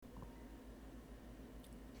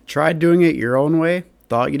Tried doing it your own way?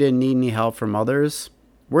 Thought you didn't need any help from others?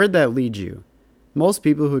 Where'd that lead you? Most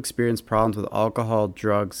people who experience problems with alcohol,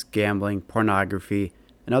 drugs, gambling, pornography,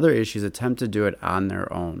 and other issues attempt to do it on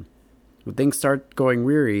their own. When things start going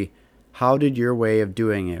weary, how did your way of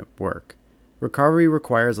doing it work? Recovery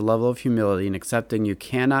requires a level of humility in accepting you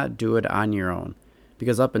cannot do it on your own,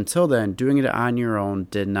 because up until then, doing it on your own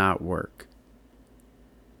did not work.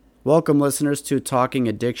 Welcome, listeners, to Talking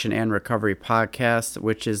Addiction and Recovery podcast,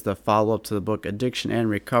 which is the follow-up to the book Addiction and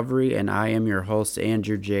Recovery, and I am your host,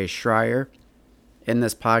 Andrew J. Schreier. In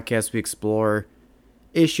this podcast, we explore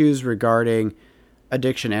issues regarding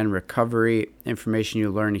addiction and recovery. Information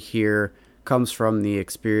you learn here comes from the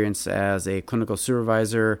experience as a clinical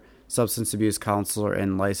supervisor, substance abuse counselor,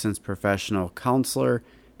 and licensed professional counselor,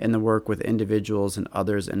 and the work with individuals and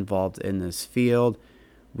others involved in this field.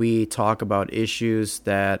 We talk about issues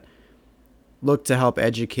that look to help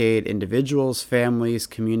educate individuals, families,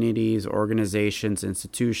 communities, organizations,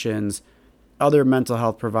 institutions, other mental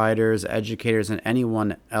health providers, educators, and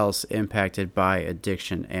anyone else impacted by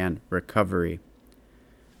addiction and recovery.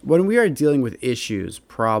 When we are dealing with issues,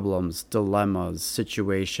 problems, dilemmas,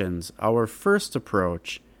 situations, our first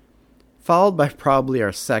approach, followed by probably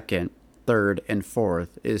our second, third, and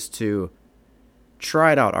fourth, is to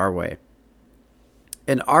try it out our way.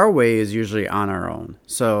 And our way is usually on our own.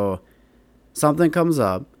 So something comes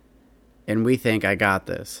up and we think, I got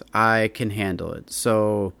this. I can handle it.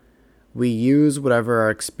 So we use whatever our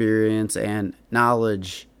experience and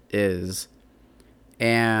knowledge is,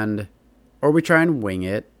 or we try and wing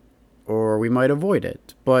it, or we might avoid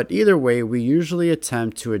it. But either way, we usually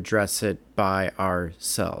attempt to address it by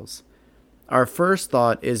ourselves. Our first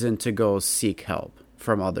thought isn't to go seek help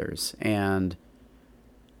from others. And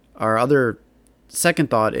our second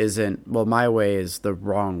thought isn't, well, my way is the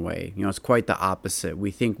wrong way. It's quite the opposite.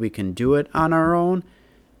 We think we can do it on our own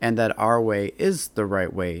and that our way is the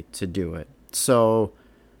right way to do it. So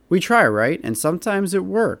we try, right? And sometimes it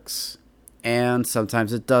works and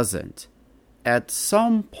sometimes it doesn't. At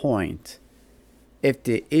some point, if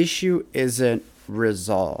the issue isn't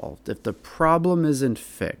resolved, if the problem isn't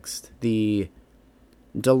fixed, the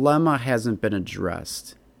dilemma hasn't been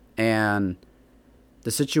addressed, and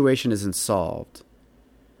the situation isn't solved,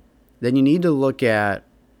 then you need to look at,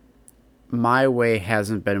 my way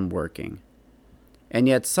hasn't been working. And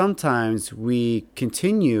yet sometimes we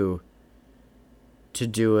continue to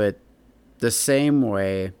do it the same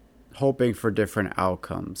way, hoping for different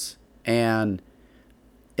outcomes. And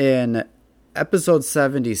in episode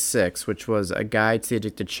 76, which was A Guide to the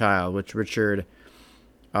Addicted Child, which Richard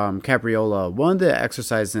Capriola, one of the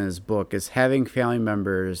exercises in his book is having family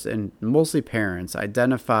members, and mostly parents,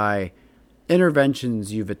 identify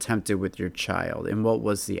interventions you've attempted with your child and what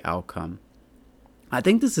was the outcome. I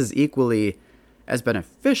think this is equally as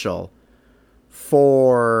beneficial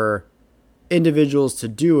for individuals to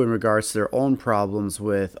do in regards to their own problems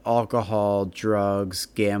with alcohol, drugs,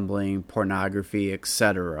 gambling, pornography,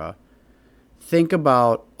 etc. Think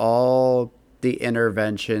about all the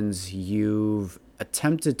interventions you've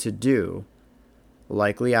attempted to do,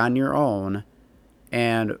 likely on your own,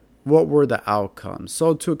 and what were the outcomes.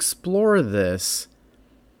 So to explore this,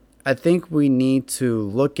 I think we need to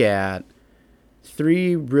look at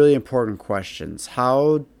three really important questions.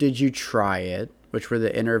 How did you try it, which were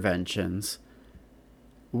the interventions?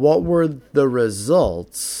 What were the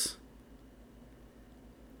results?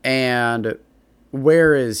 And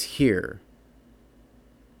where is here?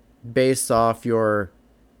 Based off your,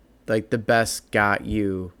 the best got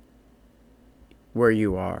you where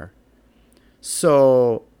you are.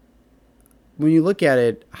 So when you look at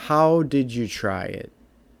it, how did you try it?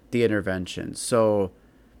 The intervention. So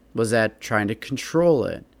was that trying to control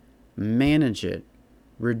it, manage it,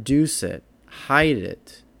 reduce it, hide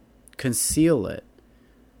it, conceal it,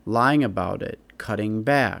 lying about it, cutting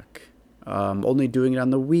back, only doing it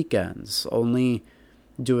on the weekends, only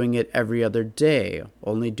doing it every other day,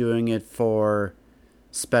 only doing it for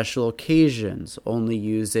special occasions, only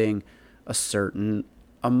using a certain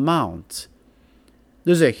amount?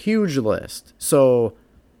 There's a huge list. So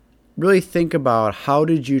really think about, how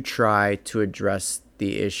did you try to address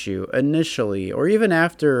the issue initially, or even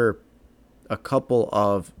after a couple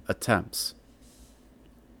of attempts?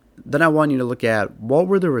 Then I want you to look at, what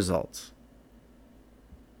were the results?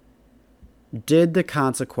 Did the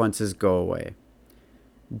consequences go away?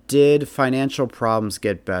 Did financial problems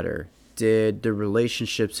get better? Did the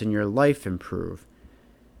relationships in your life improve?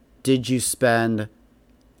 Did you spend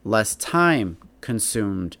less time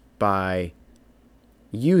consumed by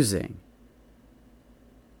using?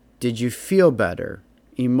 Did you feel better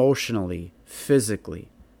emotionally, physically,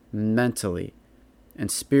 mentally? And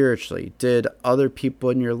spiritually, did other people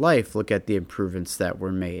in your life look at the improvements that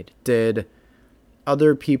were made? Did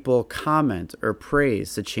other people comment or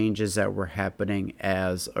praise the changes that were happening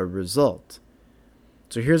as a result?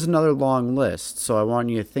 So here's another long list. So I want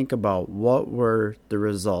you to think about what were the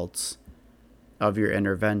results of your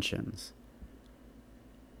interventions.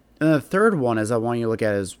 And the third one is I want you to look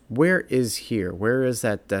at is where is here? Where is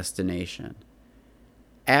that destination?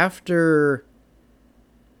 After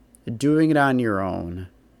doing it on your own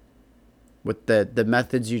with the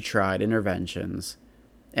methods you tried, interventions,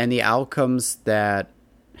 and the outcomes that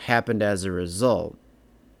happened as a result,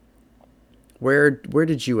 where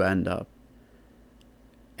did you end up?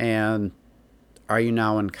 And are you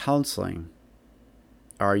now in counseling?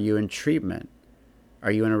 Are you in treatment?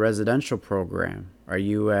 Are you in a residential program? Are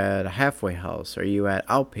you at a halfway house? Are you at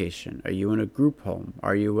outpatient? Are you in a group home?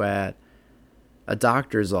 Are you at a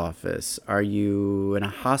doctor's office? Are you in a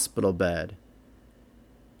hospital bed?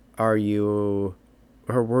 Were you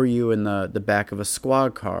in the back of a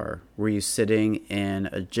squad car? Were you sitting in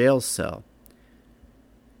a jail cell?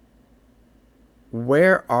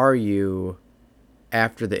 Where are you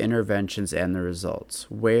after the interventions and the results?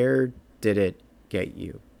 Where did it get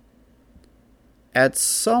you? At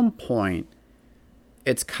some point,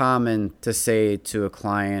 it's common to say to a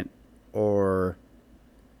client or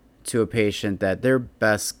to a patient that their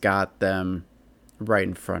best got them right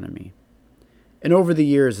in front of me. And over the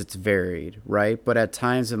years, it's varied, right? But at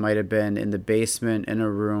times, it might have been in the basement in a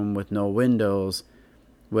room with no windows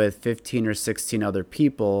with 15 or 16 other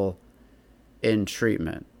people in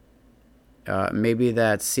treatment. Maybe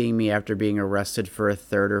that's seeing me after being arrested for a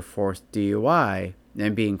third or fourth DUI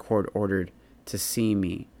and being court-ordered to see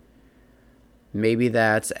me. Maybe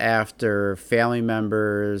that's after family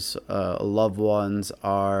members, loved ones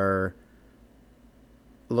are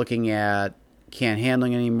looking at can't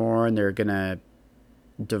handle anymore and they're going to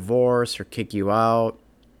divorce or kick you out.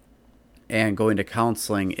 And going to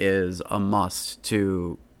counseling is a must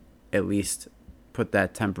to at least put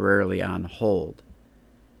that temporarily on hold.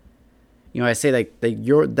 You know, I say like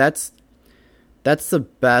that's the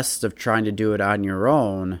best of trying to do it on your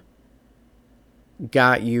own.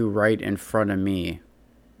 Got you right in front of me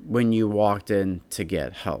when you walked in to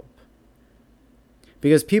get help.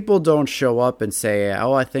 Because people don't show up and say,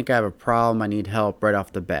 oh, I think I have a problem, I need help right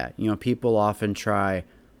off the bat. You know, people often try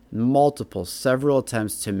several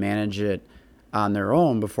attempts to manage it on their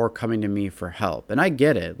own before coming to me for help. And I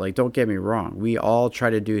get it. Like, don't get me wrong. We all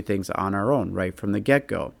try to do things on our own right from the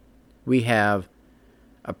get-go. We have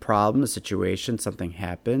a problem, a situation, something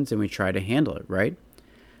happens, and we try to handle it, right?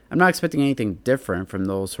 I'm not expecting anything different from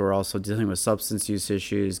those who are also dealing with substance use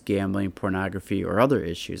issues, gambling, pornography, or other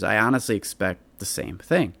issues. I honestly expect the same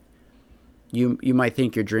thing. You might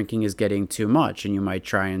think your drinking is getting too much, and you might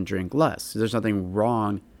try and drink less. There's nothing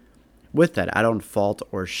wrong with that. I don't fault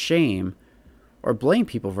or shame or blame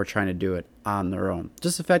people for trying to do it on their own.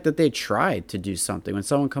 Just the fact that they tried to do something. When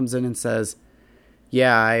someone comes in and says,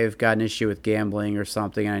 yeah, I've got an issue with gambling or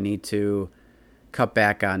something, and I need to cut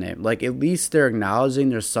back on it. Like, at least they're acknowledging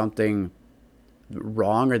there's something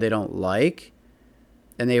wrong or they don't like,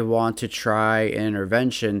 and they want to try an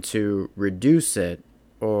intervention to reduce it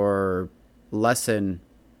or lessen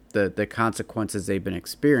the consequences they've been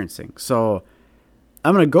experiencing. So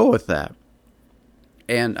I'm going to go with that.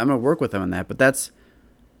 And I'm going to work with them on that. But that's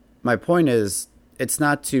my point is, it's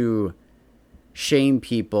not to shame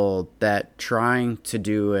people that trying to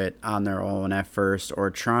do it on their own at first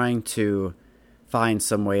or trying to find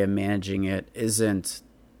some way of managing it isn't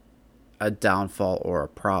a downfall or a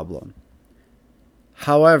problem.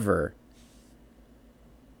 However,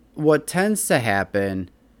 what tends to happen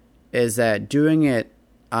is that doing it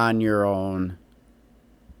on your own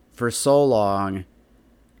for so long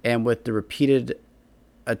and with the repeated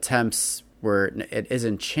attempts where it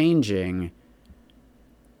isn't changing,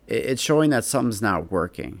 it's showing that something's not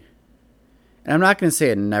working. And I'm not going to say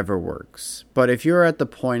it never works, but if you're at the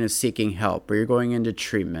point of seeking help or you're going into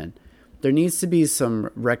treatment, there needs to be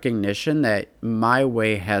some recognition that my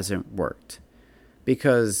way hasn't worked.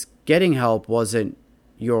 Because getting help wasn't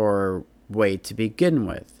your way to begin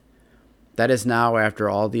with. That is now, after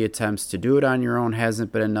all the attempts to do it on your own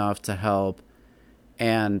hasn't been enough to help,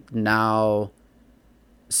 and now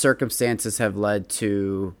circumstances have led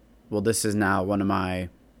to, well, this is now one of my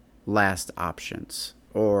last options,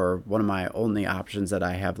 or one of my only options that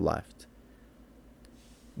I have left.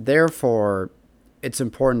 Therefore, it's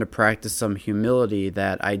important to practice some humility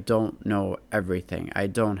that I don't know everything. I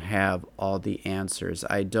don't have all the answers.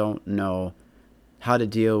 I don't know how to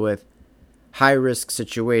deal with high-risk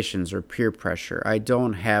situations or peer pressure. I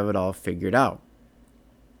don't have it all figured out.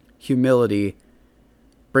 Humility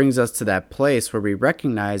brings us to that place where we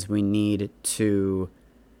recognize we need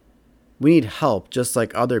help just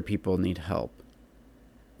like other people need help.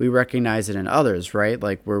 We recognize it in others, right?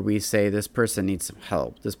 Like where we say this person needs some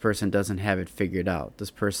help. This person doesn't have it figured out. This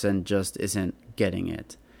person just isn't getting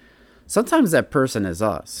it. Sometimes that person is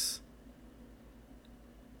us.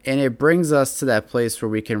 And it brings us to that place where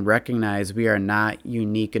we can recognize we are not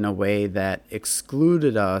unique in a way that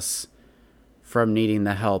excluded us from needing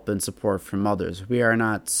the help and support from others. We are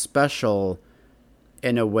not special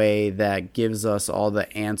in a way that gives us all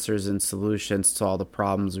the answers and solutions to all the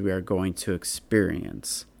problems we are going to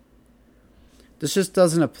experience. This just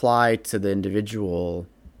doesn't apply to the individual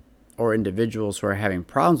or individuals who are having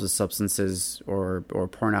problems with substances or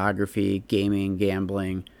pornography, gaming,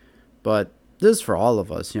 gambling, but this is for all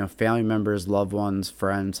of us, family members, loved ones,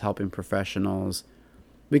 friends, helping professionals.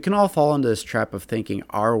 We can all fall into this trap of thinking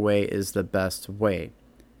our way is the best way,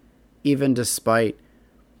 even despite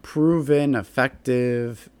proven,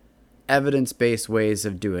 effective, evidence-based ways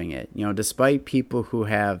of doing it. Despite people who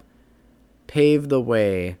have paved the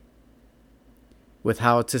way with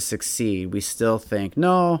how to succeed, we still think,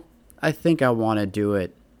 no, I think I want to do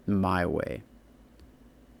it my way.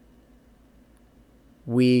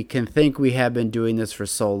 We can think we have been doing this for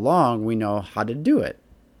so long, we know how to do it,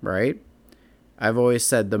 right? I've always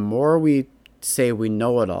said the more we say we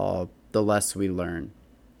know it all, the less we learn.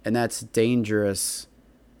 And that's dangerous,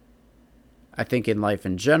 I think, in life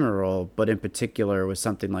in general, but in particular with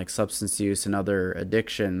something like substance use and other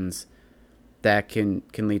addictions that can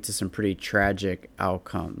lead to some pretty tragic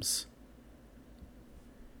outcomes.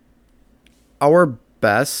 Our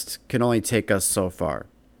best can only take us so far.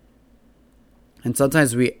 And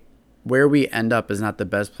sometimes where we end up is not the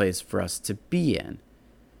best place for us to be in.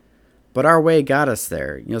 But our way got us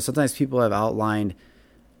there. Sometimes people have outlined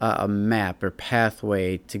a map or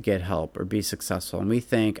pathway to get help or be successful. And we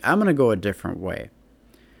think, I'm going to go a different way.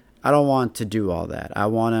 I don't want to do all that. I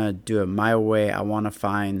want to do it my way. I want to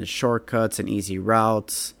find the shortcuts and easy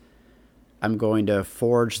routes. I'm going to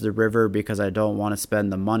forge the river because I don't want to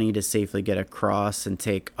spend the money to safely get across and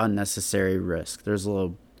take unnecessary risk. There's a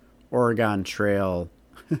little Oregon Trail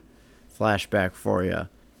flashback for you.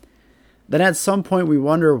 Then at some point we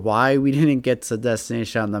wonder why we didn't get to the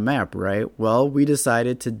destination on the map, right? Well, we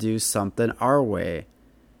decided to do something our way.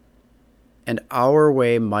 And our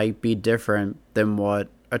way might be different than what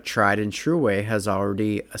a tried and true way has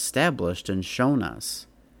already established and shown us.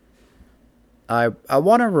 I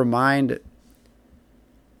want to remind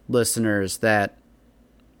listeners that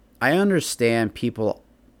I understand people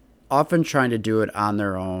often trying to do it on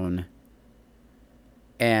their own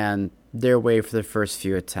and their way for the first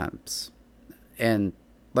few attempts. And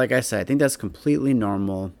like I said, I think that's completely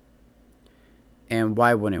normal. And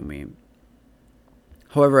why wouldn't we?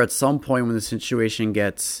 However, at some point when the situation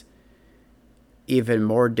gets even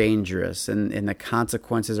more dangerous and the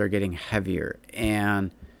consequences are getting heavier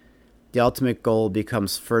and the ultimate goal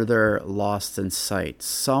becomes further lost in sight,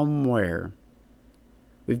 somewhere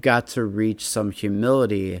we've got to reach some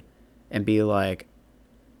humility and be like,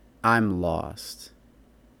 I'm lost.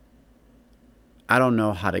 I don't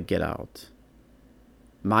know how to get out.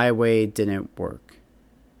 My way didn't work.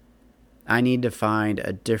 I need to find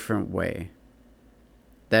a different way.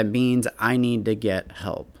 That means I need to get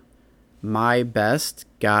help. My best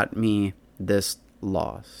got me this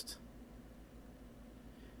lost.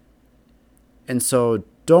 And so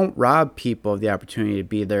don't rob people of the opportunity to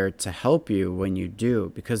be there to help you when you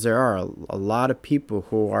do, because there are a lot of people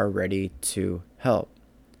who are ready to help.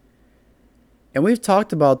 And we've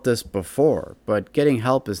talked about this before, but getting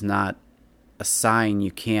help is not a sign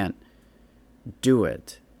you can't do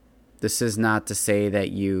it. This is not to say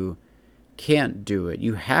that you can't do it.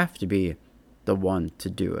 You have to be the one to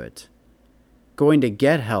do it. Going to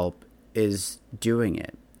get help is doing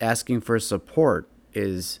it. Asking for support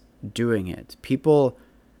is doing it. People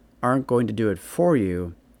aren't going to do it for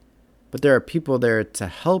you, but there are people there to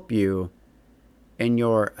help you in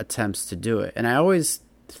your attempts to do it. And I always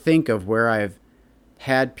think of where I've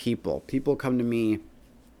had people come to me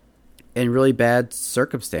in really bad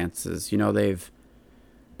circumstances. They've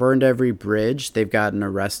burned every bridge. They've gotten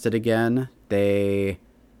arrested again. They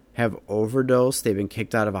have overdosed. They've been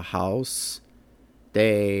kicked out of a house.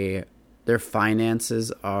 Their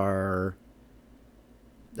finances are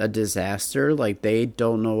a disaster. Like, they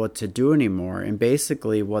don't know what to do anymore. And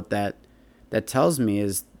basically what that tells me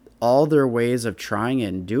is all their ways of trying it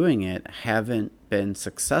and doing it haven't been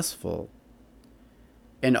successful.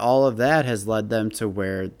 And all of that has led them to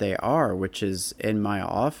where they are, which is in my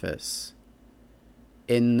office,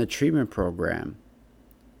 in the treatment program.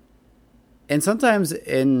 And sometimes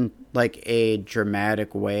in like a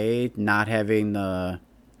dramatic way, not having the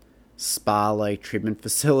spa like treatment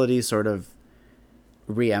facility sort of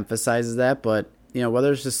re-emphasizes that. But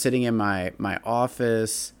whether it's just sitting in my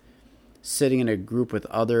office, sitting in a group with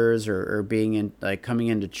others, or being in, like, coming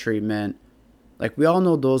into treatment, like, we all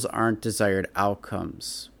know those aren't desired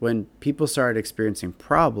outcomes. When people started experiencing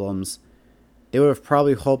problems, they would have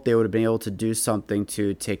probably hoped they would have been able to do something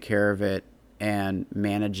to take care of it and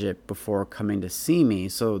manage it before coming to see me,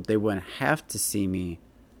 so they wouldn't have to see me.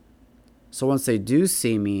 So once they do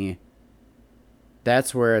see me,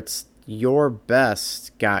 that's where it's your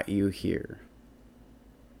best got you here.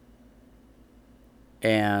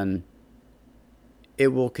 And it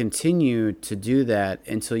will continue to do that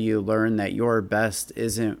until you learn that your best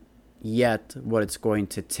isn't yet what it's going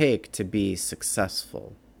to take to be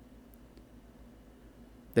successful.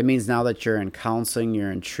 That means now that you're in counseling, you're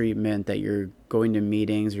in treatment, that you're going to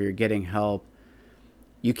meetings or you're getting help,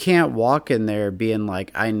 you can't walk in there being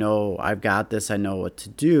like, I know, I've got this, I know what to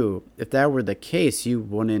do. If that were the case, you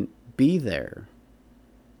wouldn't be there.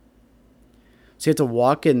 So you have to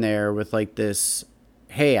walk in there with like this,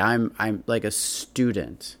 hey, I'm like a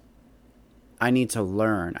student. I need to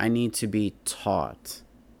learn. I need to be taught.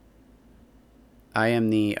 I am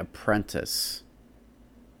the apprentice.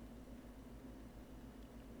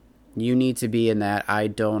 You need to be in that I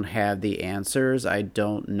don't have the answers. I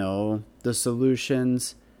don't know the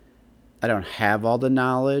solutions. I don't have all the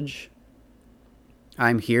knowledge.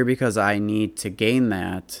 I'm here because I need to gain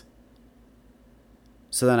that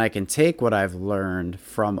so then I can take what I've learned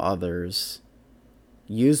from others,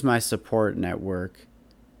 use my support network,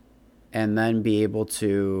 and then be able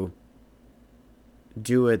to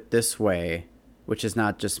do it this way, which is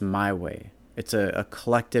not just my way. It's a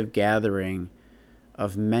collective gathering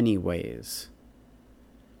of many ways.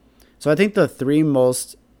 So I think the 3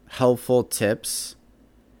 most helpful tips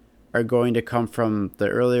are going to come from the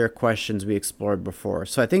earlier questions we explored before.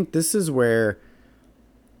 So I think this is where,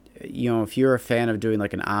 if you're a fan of doing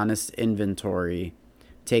like an honest inventory,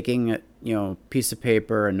 taking a piece of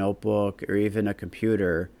paper, a notebook, or even a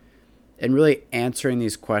computer, and really answering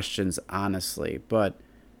these questions honestly. But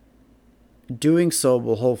doing so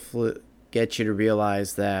will hopefully get you to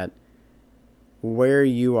realize that where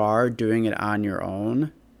you are doing it on your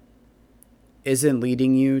own isn't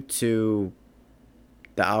leading you to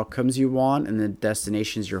the outcomes you want and the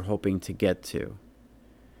destinations you're hoping to get to.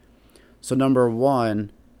 So number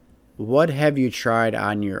 1, what have you tried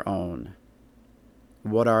on your own?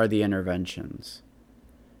 What are the interventions?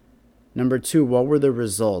 Number 2, what were the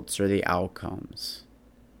results or the outcomes?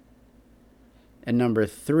 And number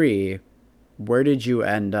 3, where did you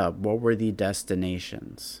end up? What were the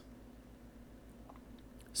destinations?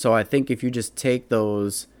 So I think if you just take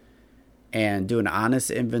those and do an honest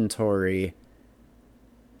inventory,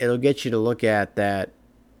 it'll get you to look at that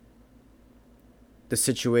the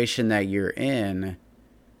situation that you're in,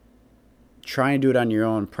 trying to do it on your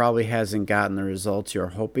own probably hasn't gotten the results you're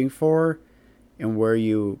hoping for, and where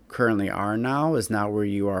you currently are now is not where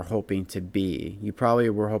you are hoping to be. You probably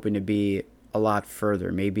were hoping to be a lot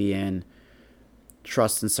further, maybe in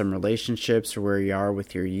trust in some relationships, or where you are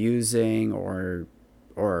with your using, or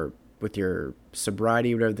with your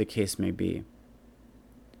sobriety, whatever the case may be.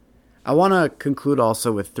 I want to conclude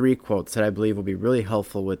also with 3 quotes that I believe will be really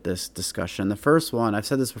helpful with this discussion. The first one, I've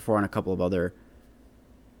said this before on a couple of other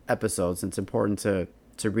episodes, and it's important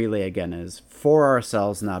to relay again, is for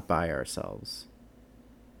ourselves, not by ourselves.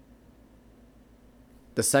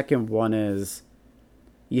 The second one is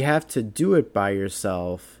you have to do it by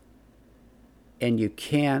yourself, and you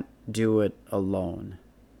can't do it alone.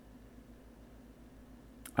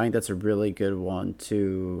 I think that's a really good one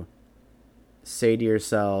to say to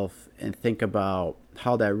yourself and think about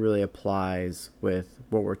how that really applies with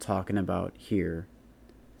what we're talking about here.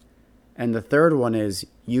 And the third one is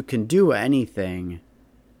you can do anything,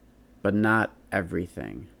 but not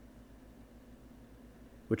everything,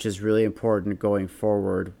 which is really important going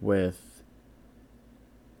forward with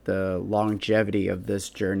the longevity of this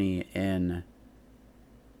journey in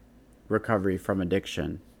recovery from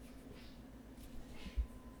addiction.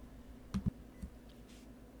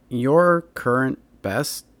 Your current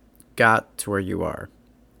best got to where you are.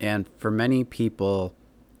 And for many people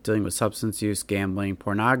dealing with substance use, gambling,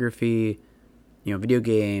 pornography, video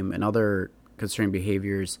game, and other concerning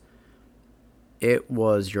behaviors, it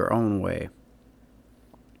was your own way.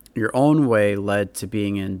 Your own way led to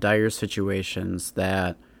being in dire situations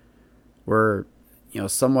that were,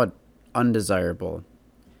 somewhat undesirable.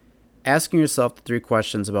 Asking yourself the 3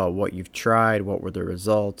 questions about what you've tried, what were the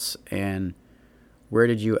results, and Where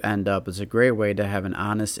did you end up? Is a great way to have an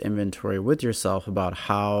honest inventory with yourself about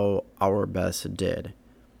how our best did.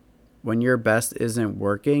 When your best isn't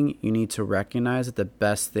working, you need to recognize that the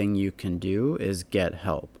best thing you can do is get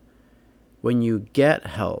help. When you get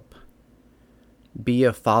help, be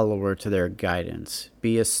a follower to their guidance.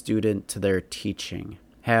 Be a student to their teaching.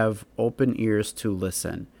 Have open ears to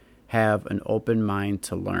listen. Have an open mind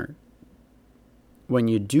to learn. When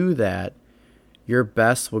you do that, your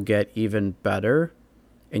best will get even better,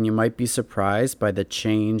 and you might be surprised by the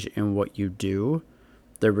change in what you do,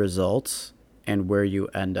 the results, and where you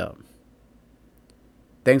end up.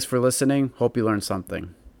 Thanks for listening. Hope you learned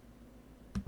something.